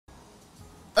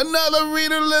Another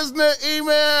reader, listener,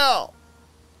 email.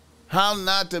 How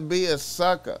not to be a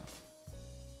sucker.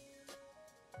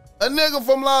 A nigga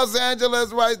from Los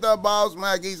Angeles writes the Boss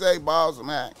Mac. He say, Boss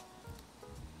Mac,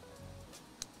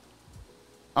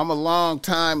 I'm a long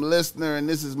time listener and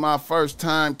this is my first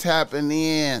time tapping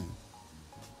in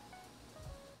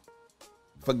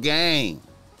for game.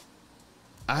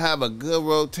 I have a good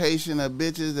rotation of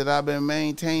bitches that I've been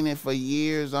maintaining for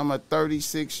years. I'm a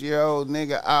 36-year-old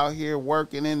nigga out here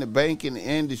working in the banking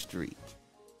industry.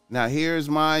 Now here's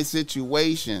my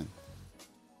situation.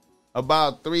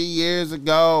 About 3 years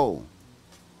ago,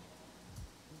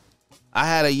 I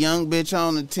had a young bitch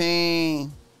on the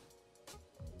team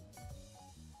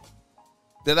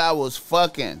that I was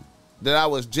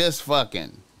just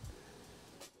fucking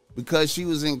because she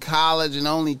was in college and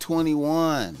only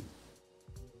 21.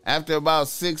 After about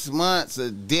 6 months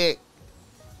of dick,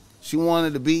 she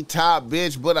wanted to be top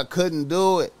bitch, but I couldn't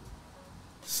do it.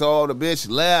 So the bitch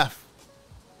left.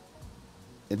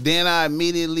 And then I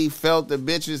immediately felt the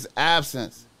bitch's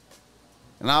absence.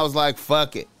 And I was like,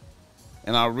 fuck it.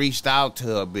 And I reached out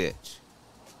to a bitch.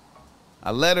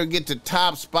 I let her get the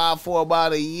top spot for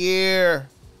about a year.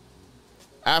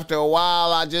 After a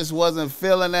while, I just wasn't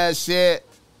feeling that shit.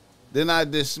 Then I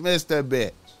dismissed her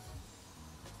bitch.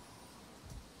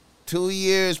 2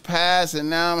 years passed and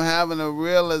now I'm having a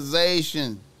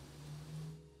realization.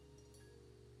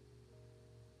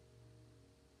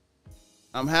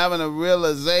 I'm having a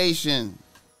realization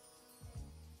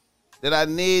that I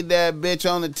need that bitch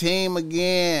on the team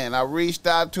again. I reached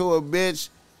out to a bitch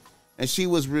and she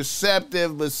was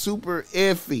receptive but super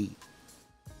iffy.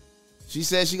 She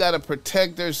said she got to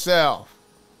protect herself.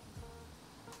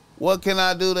 What can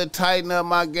I do to tighten up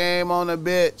my game on a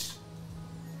bitch?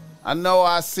 I know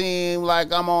I seem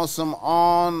like I'm on some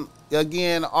on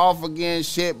again, off again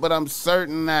shit, but I'm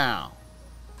certain now.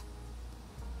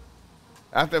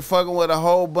 After fucking with a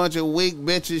whole bunch of weak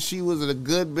bitches, she was a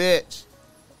good bitch.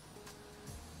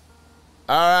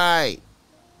 All right.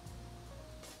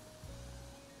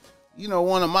 You know,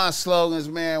 one of my slogans,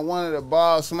 man, one of the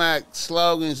Boss Mac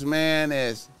slogans, man,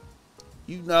 is,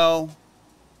 you know,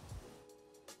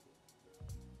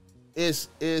 it's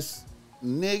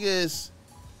niggas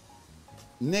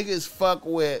fuck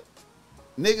with,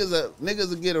 niggas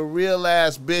will get a real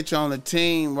ass bitch on the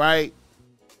team, right?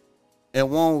 And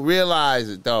won't realize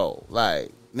it though.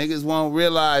 Like, niggas won't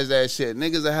realize that shit.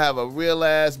 Niggas will have a real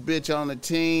ass bitch on the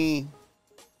team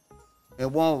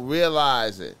and won't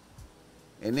realize it.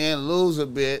 And then lose a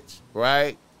bitch,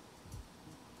 right?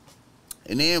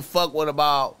 And then fuck with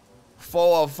about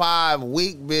 4 or 5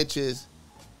 weak bitches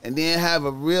and then have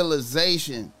a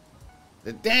realization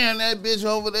that damn, that bitch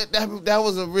over there, that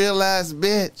was a real ass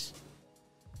bitch.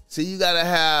 So you gotta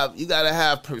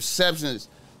have perceptions.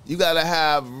 You gotta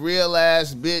have real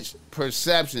ass bitch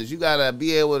perceptions. You gotta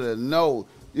be able to know.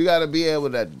 You gotta be able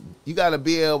to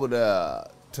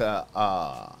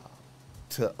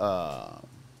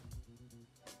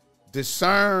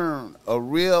discern a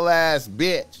real ass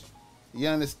bitch. You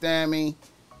understand me?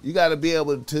 You gotta be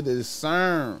able to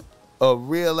discern a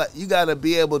real. You gotta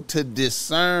be able to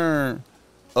discern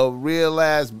a real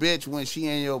ass bitch when she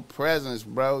in your presence,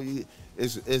 bro.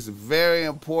 It's very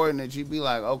important that you be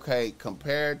like, okay,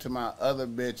 compared to my other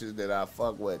bitches that I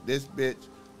fuck with, this bitch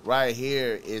right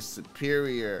here is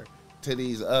superior to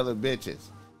these other bitches.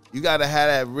 You gotta have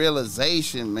that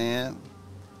realization, man.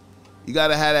 You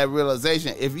gotta have that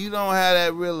realization. If you don't have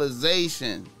that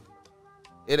realization,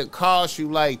 it'll cost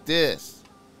you like this.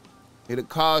 It'll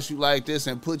cost you like this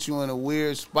and put you in a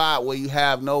weird spot where you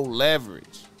have no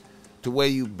leverage, to where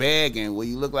you begging, where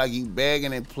you look like you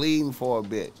begging and pleading for a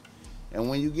bitch. And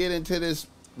when you get into this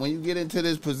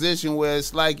position where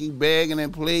it's like you begging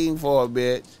and pleading for a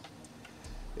bitch,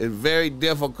 it's very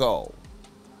difficult.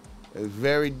 It's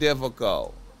very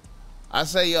difficult. I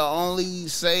say your only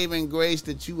saving grace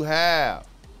that you have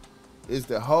is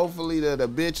that hopefully that a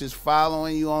bitch is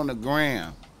following you on the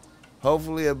gram.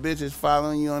 Hopefully a bitch is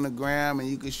following you on the gram and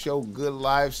you can show good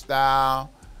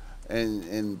lifestyle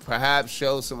and perhaps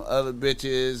show some other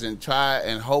bitches and try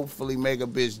and hopefully make a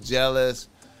bitch jealous.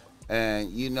 And,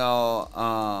 you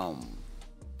know,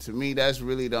 to me, that's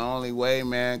really the only way,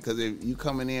 man, because if you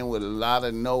coming in with a lot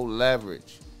of no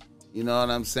leverage, you know what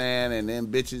I'm saying? And then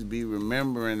bitches be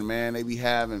remembering, man, they be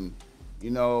having,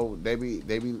 you know, it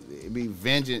be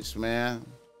vengeance, man.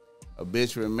 A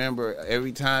bitch remember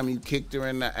every time you kicked her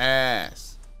in the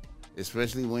ass,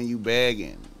 especially when you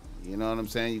begging. You know what I'm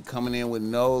saying? You coming in with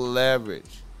no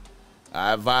leverage.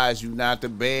 I advise you not to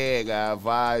beg. I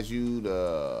advise you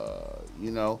to,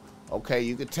 you know, okay,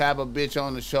 you could tap a bitch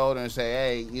on the shoulder and say,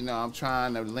 hey, you know, I'm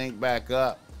trying to link back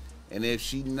up. And if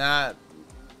she not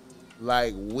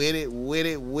like with it,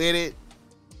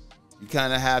 you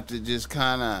kind of have to just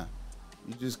kind of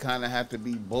have to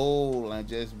be bold and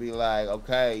just be like,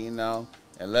 okay, you know,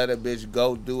 and let a bitch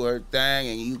go do her thing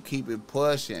and you keep it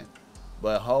pushing.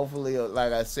 But hopefully,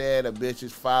 like I said, a bitch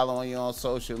is following you on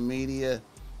social media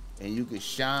and you can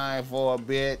shine for a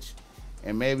bitch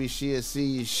and maybe she'll see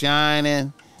you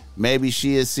shining. Maybe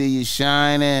she'll see you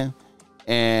shining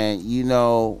and, you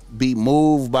know, be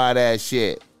moved by that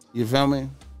shit. You feel me?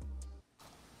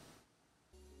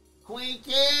 Queen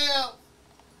Kill.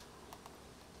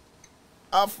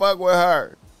 I fuck with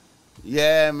her.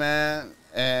 Yeah, man.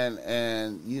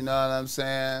 And you know what I'm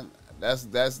saying? That's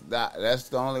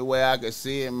the only way I can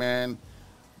see it, man.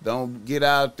 Don't get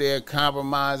out there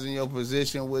compromising your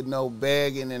position with no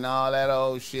begging and all that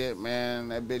old shit, man.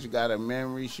 That bitch got a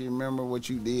memory. She remember what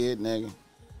you did, nigga.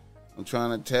 I'm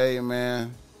trying to tell you,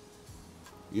 man.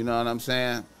 You know what I'm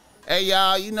saying? Hey,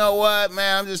 y'all, you know what,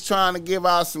 man? I'm just trying to give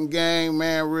out some game,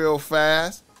 man, real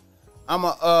fast.